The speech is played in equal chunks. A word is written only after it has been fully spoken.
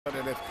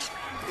And if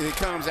he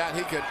comes out,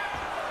 he could,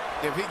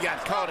 if he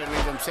got caught, at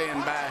least I'm saying,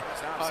 by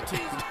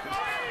Ortiz.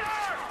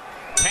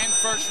 10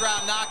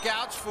 first-round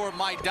knockouts for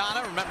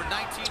Maidana. Remember,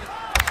 19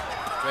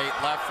 straight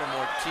left from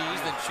Ortiz,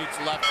 then shoots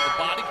left to the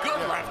body. Good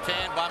left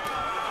hand by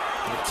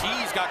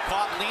Ortiz. Got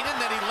caught leaning,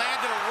 then he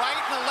landed a right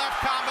and a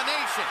left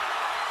combination.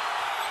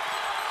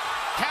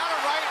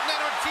 Counter right, and then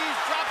Ortiz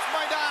drops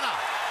Maidana.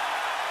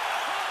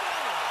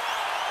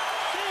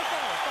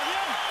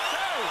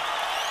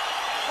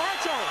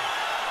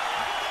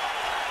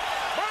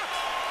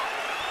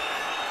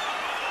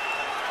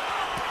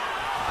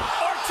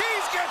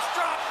 Ortiz gets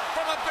dropped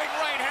from a big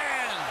right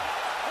hand.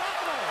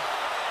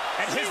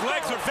 And his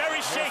legs are very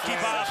shaky,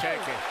 Bob.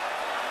 Shaky.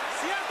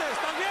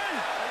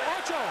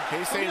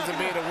 He seems to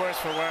be the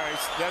worst for wear. He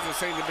doesn't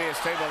seem to be as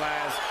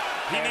stabilized.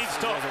 He needs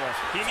to.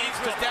 He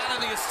was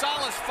down in the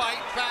Assalis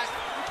fight back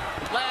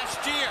last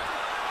year.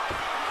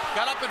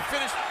 Got up and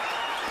finished.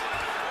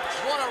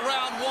 Won a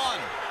round one.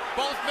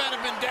 Both men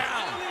have been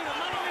down.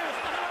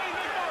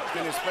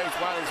 In his face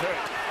while he's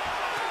hurt.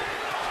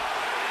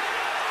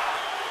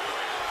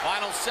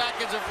 Final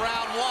seconds of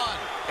round one.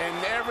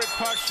 And every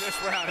punch this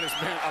round has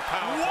been a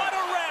power. What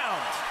a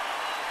round!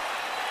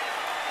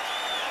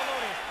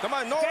 Come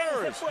on, no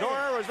errors. No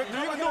errors, Victor.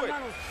 You can do it.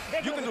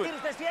 You can do it.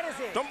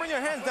 Don't bring your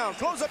hands down.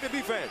 Close up your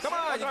defense. Come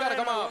on, you gotta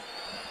come out.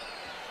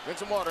 Drink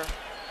some water.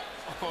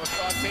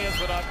 Ortiz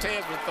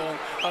was throwing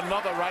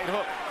another right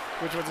hook,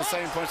 which was the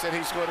same punch that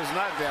he scored his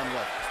knockdown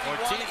with.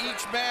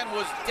 Each man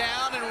was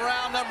down in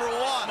round number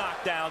one.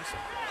 Knockdowns,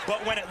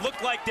 but when it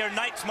looked like their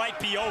nights might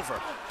be over.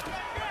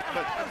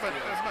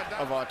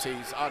 Of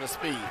Ortiz, out of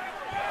speed.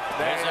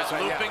 There's that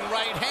looping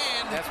right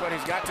hand. That's what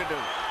he's got to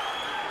do.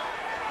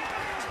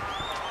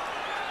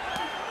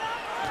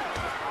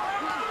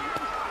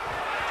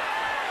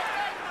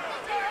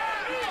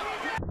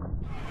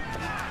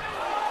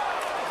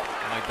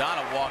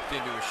 Maidana walked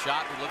into a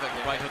shot. It looked like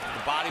a right hook to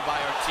the body by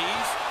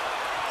Ortiz.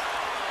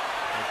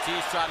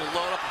 Ortiz tried to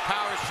load up a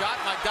power shot.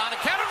 Maidana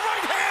countered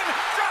right hand.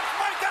 Drops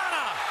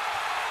Maidana.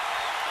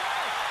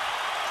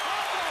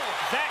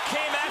 That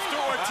came after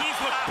Ortiz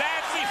looked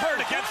badly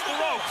hurt against the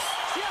ropes.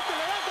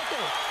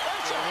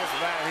 His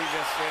man, he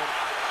just said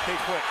he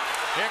quit.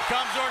 Here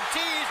comes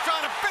Ortiz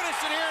trying to finish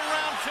it here in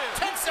round two.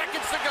 10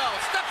 seconds to go.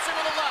 Steps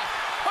into the left.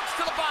 Hooks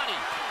to the body.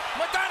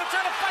 Maidana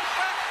trying to fight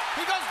back.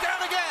 He goes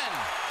down again.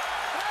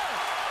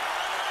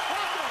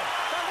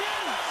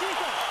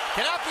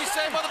 Cannot be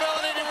saved by the bell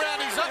in any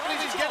round. He's up and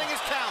he's getting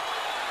his count.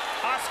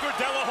 Oscar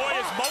De La Hoya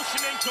is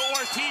motioning to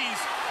Ortiz,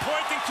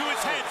 pointing to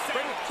his head.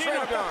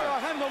 Chino,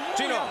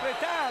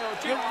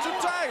 you're too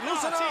tight.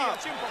 Loosen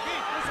up.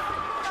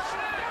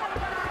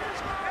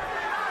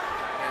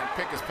 And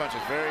pick his punches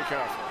very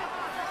careful,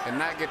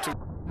 and not get too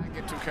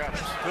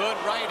careless. Good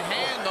right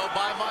hand though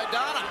by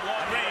Maidana.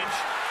 Long range.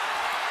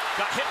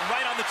 Got hit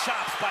right on the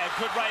chops by a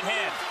good right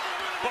hand,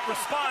 but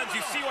responds.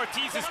 You see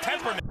Ortiz's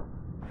temperament.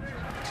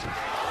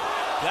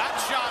 That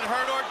shot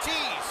hurt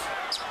Ortiz.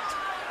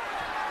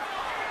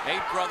 8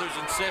 brothers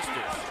and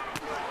sisters.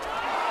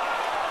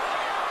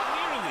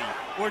 Clearly,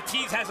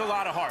 Ortiz has a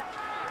lot of heart.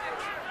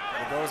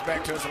 It goes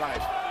back to his life.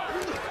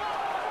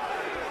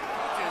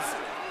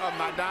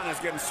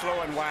 Maidana's getting slow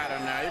and wider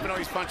now, even though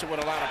he's punching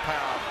with a lot of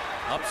power.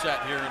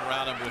 Upset here in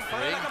round number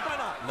 3.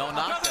 No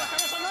knockdown.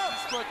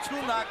 Scored 2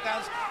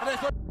 knockdowns. And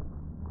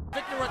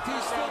Victor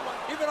Ortiz,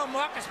 even though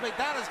Marcus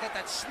Maidana's got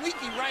that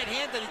sneaky right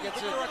hand that he gets,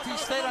 Ortiz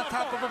stayed on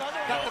top of him.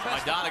 Got the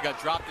best. Maidana got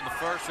dropped in the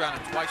first round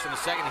and twice in the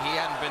second. He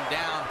hadn't been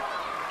down,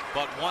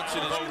 but once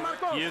in his...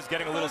 He is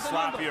getting a little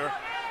sloppier.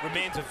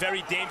 Remains a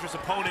very dangerous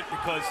opponent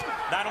because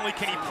not only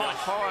can he punch...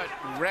 Hard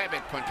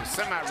rabbit punches,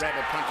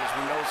 semi-rabbit punches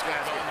when those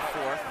guys get in the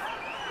fourth.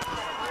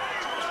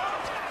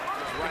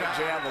 Just want to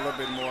jab a little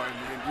bit more and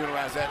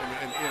utilize that,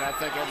 and I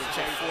think over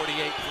change 48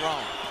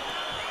 thrown.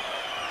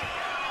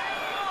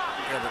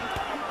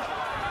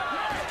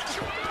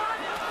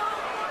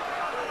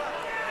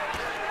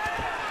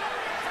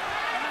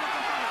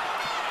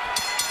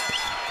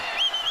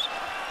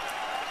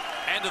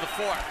 End of the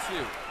fourth,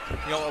 too.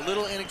 You know, a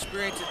little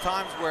inexperienced at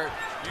times where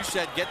you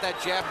said get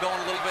that jab going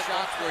a little bit,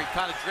 shots where he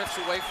kind of drifts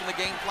away from the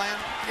game plan.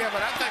 Yeah,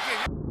 but I think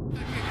he's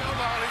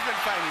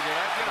been fighting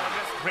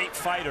good. Great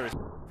fighters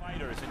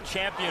and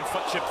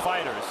championship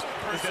fighters.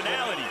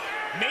 Personality,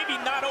 maybe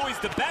not always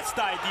the best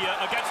idea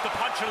against a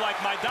puncher like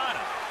Maidana.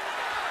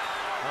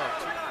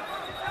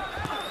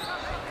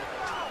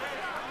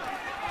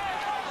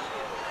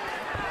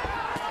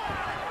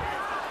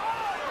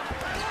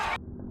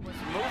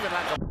 Moving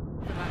like a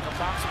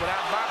boxer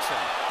without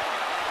boxing.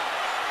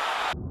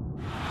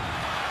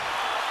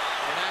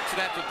 An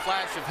accidental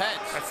clash of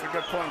heads. That's a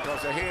good point,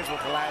 because their heads were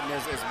colliding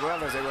as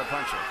well as they were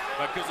punching.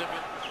 Because of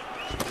it.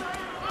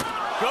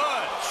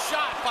 Good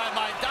shot by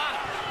Maidana.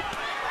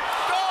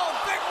 Oh,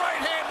 big right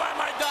hand by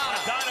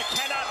Maidana. Maidana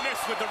cannot miss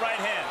with the right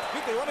hand.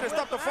 Victor, you want me to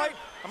stop the fight?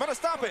 I'm going to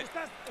stop it.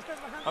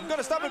 I'm going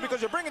to stop it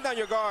because you're bringing down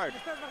your guard.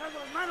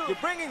 You're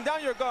bringing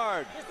down your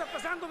guard.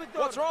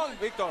 What's wrong,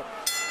 Victor?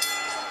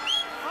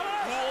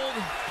 Ruled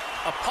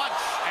a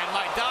punch and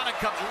Maidana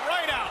comes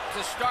right out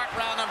to start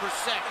round number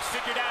 6.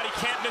 Figured out he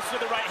can't miss with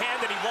the right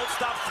hand, and he won't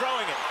stop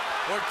throwing it.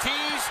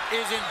 Ortiz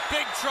is in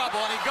big trouble,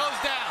 and he goes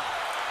down.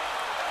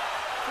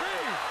 3,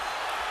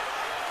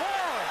 4,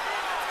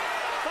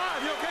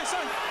 5. You okay,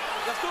 son?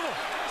 That's todo.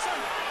 Son,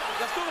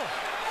 that's todo.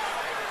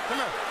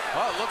 Come here.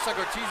 Oh, it looks like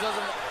Ortiz doesn't.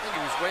 I think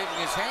he was waving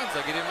his hands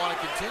like he didn't want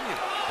to continue.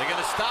 They're going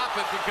to stop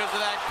it because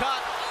of that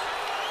cut.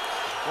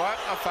 What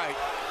a fight.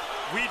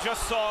 We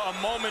just saw a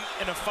moment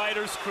in a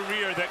fighter's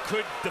career that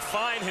could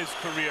define his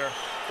career.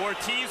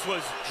 Ortiz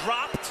was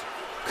dropped,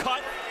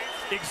 cut,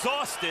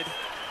 exhausted.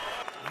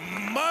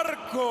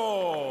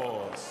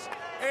 Marcos,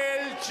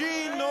 el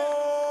Chino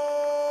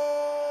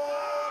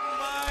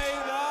Maidana.